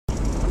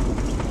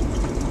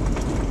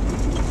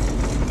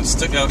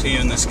Stuck out here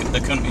in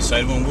the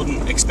countryside, one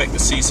wouldn't expect to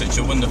see such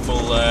a wonderful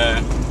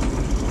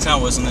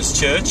towers on this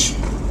church,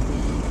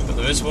 but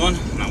there is one,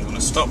 and I'm going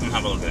to stop and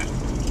have a look at it.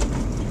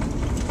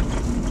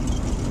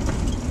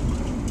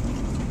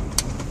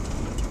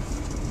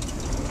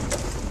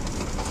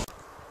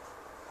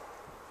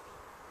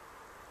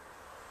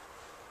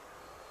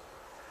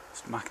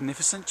 This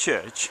magnificent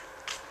church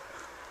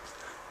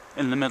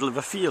in the middle of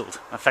a field,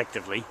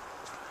 effectively,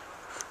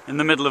 in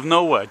the middle of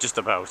nowhere, just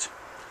about.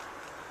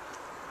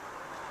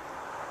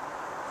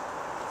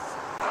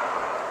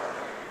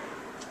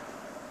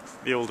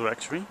 The old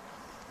rectory.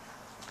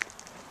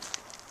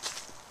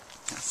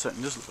 That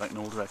certainly does look like an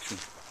old rectory.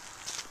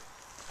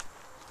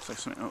 Looks like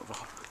something out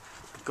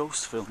of a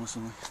ghost film or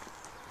something.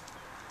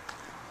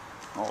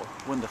 Oh,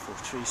 wonderful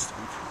tree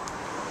stump.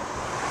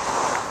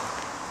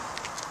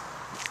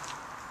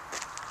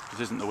 It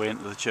isn't the way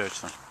into the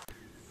church though.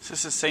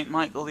 This is St.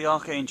 Michael the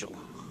Archangel.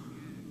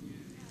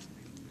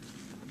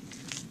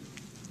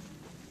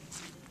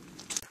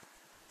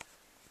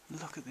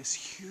 Look at this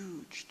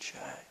huge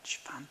church,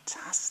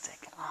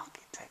 fantastic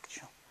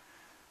architecture.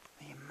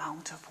 The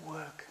amount of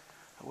work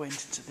that went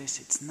into this,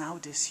 it's now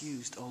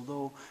disused,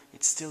 although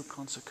it's still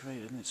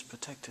consecrated and it's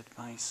protected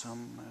by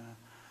some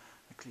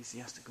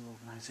ecclesiastical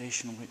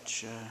organisation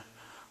which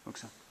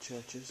looks after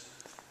churches.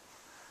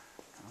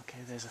 Okay,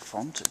 there's a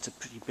font, it's a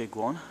pretty big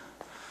one.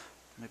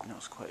 Maybe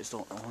not quite as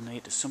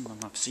ornate as some of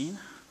them I've seen,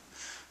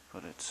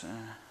 but it's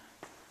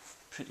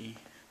pretty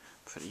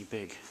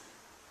big.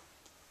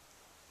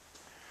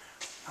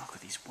 Look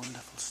at these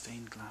wonderful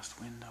stained glass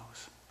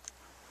windows.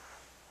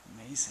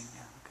 Amazing.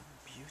 Look at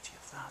the beauty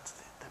of that,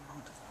 the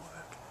amount of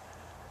work.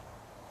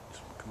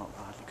 This won't come out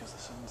badly because the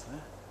sun's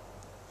there.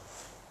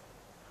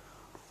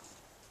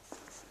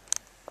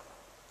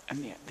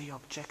 And the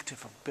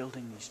objective of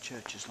building these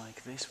churches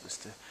like this was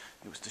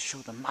to show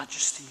the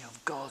majesty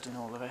of God and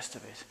all the rest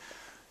of it.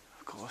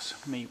 Of course,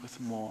 me with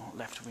more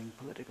left-wing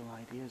political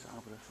ideas, I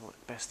would have thought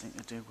the best thing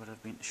to do would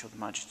have been to show the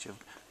majesty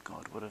of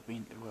God, would have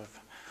been to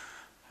have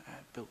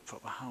built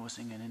proper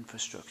housing and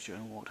infrastructure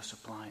and water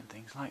supply and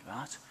things like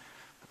that.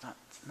 But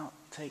that's not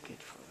take it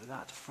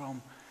that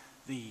from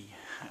the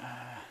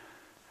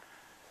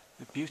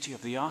beauty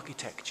of the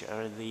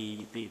architecture,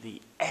 the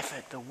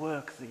effort, the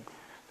work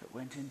that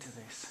went into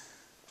this.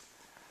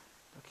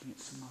 Looking at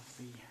some of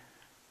the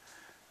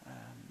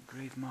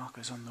grave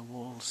markers on the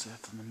walls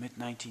from the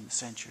mid-19th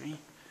century.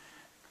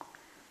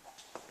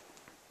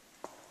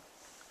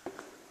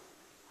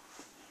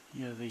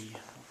 Here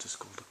what's this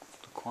called,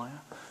 the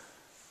choir.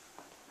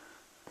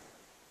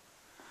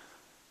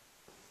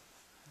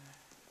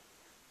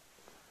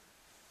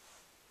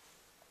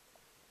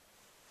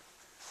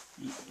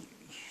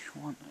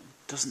 One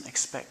doesn't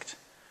expect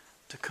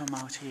to come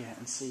out here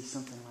and see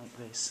something like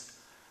this,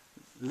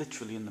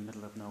 literally in the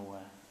middle of nowhere,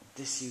 a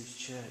disused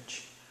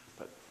church,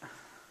 but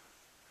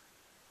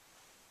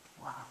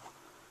wow,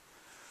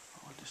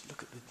 oh, just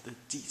look at the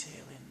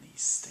detail in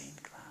these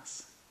stained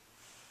glass,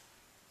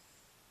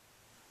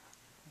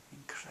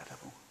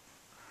 incredible,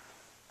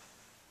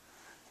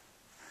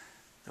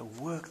 the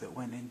work that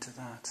went into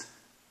that.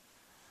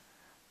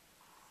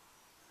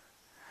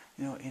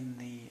 You know,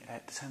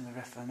 at the time of the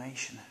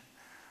Reformation,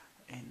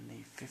 in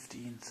the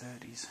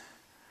 1530s,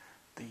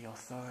 the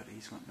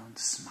authorities went on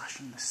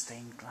smashing the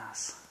stained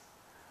glass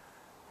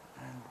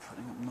and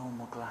putting up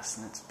normal glass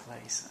in its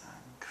place.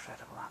 An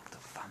incredible act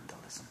of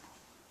vandalism.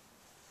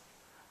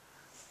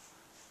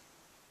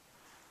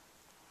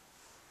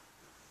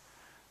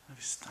 I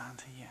just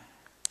stand here.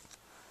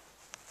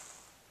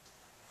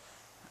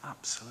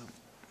 Absolute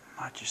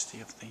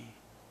majesty of the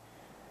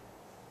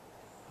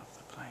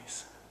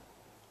place.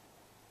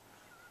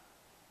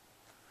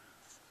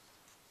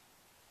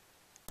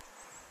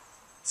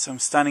 So I'm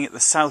standing at the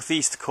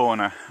southeast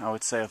corner, I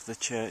would say, of the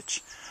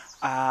church.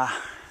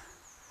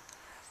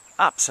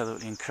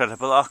 Absolutely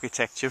incredible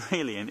architecture,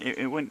 really, and it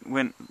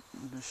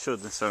showed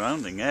the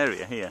surrounding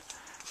area here.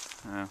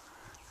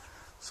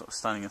 Sort of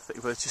standing in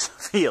thick birches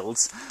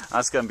fields,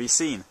 as can be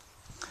seen.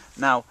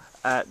 Now,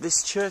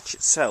 this church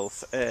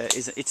itself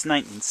it's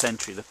 19th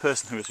century. The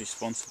person who was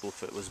responsible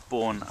for it was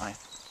born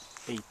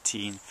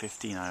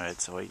 1815, I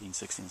read, so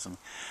 1816 something.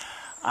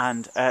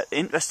 And the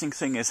interesting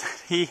thing is,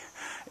 he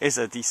is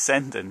a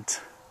descendant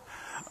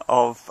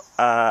of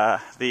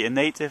the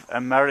Native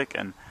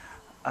American,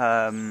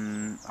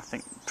 I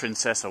think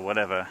princess or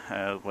whatever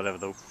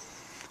though,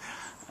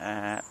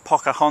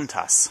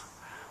 Pocahontas,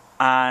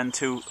 and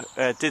who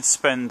did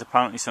spend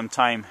apparently some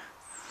time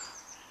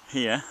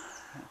here,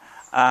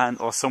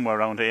 or somewhere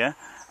around here,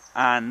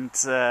 and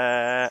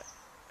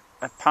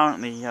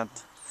apparently he had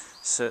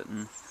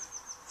certain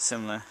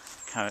similar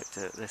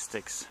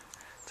characteristics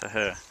to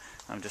her.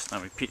 I'm just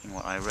now repeating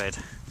what I read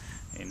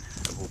in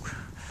a book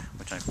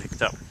which I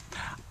picked up.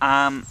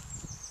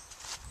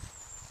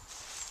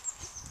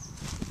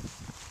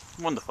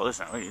 Wonderful,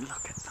 isn't it? Really,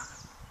 look at that.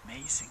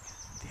 Amazing.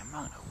 The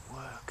amount of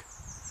work.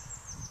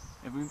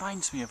 It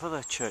reminds me of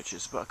other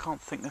churches, but I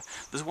can't think of...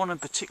 There's one in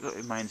particular it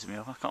reminds me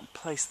of. I can't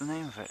place the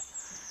name of it.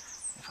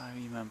 If I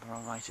remember,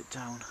 I'll write it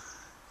down.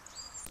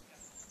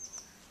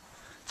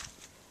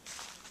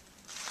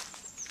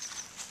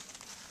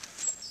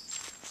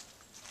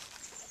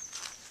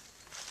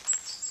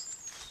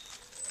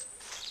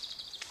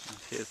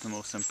 Here's the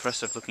most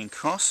impressive looking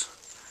cross.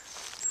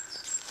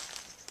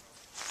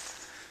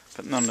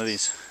 But none of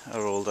these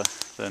are older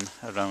than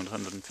around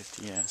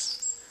 150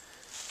 years.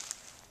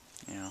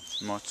 Yeah,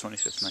 March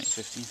 25th,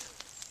 1915.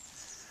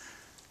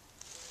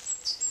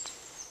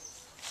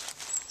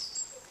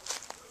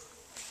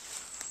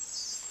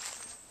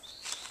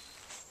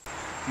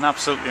 An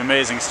absolutely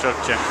amazing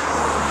structure.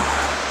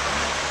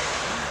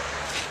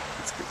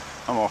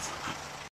 I'm off.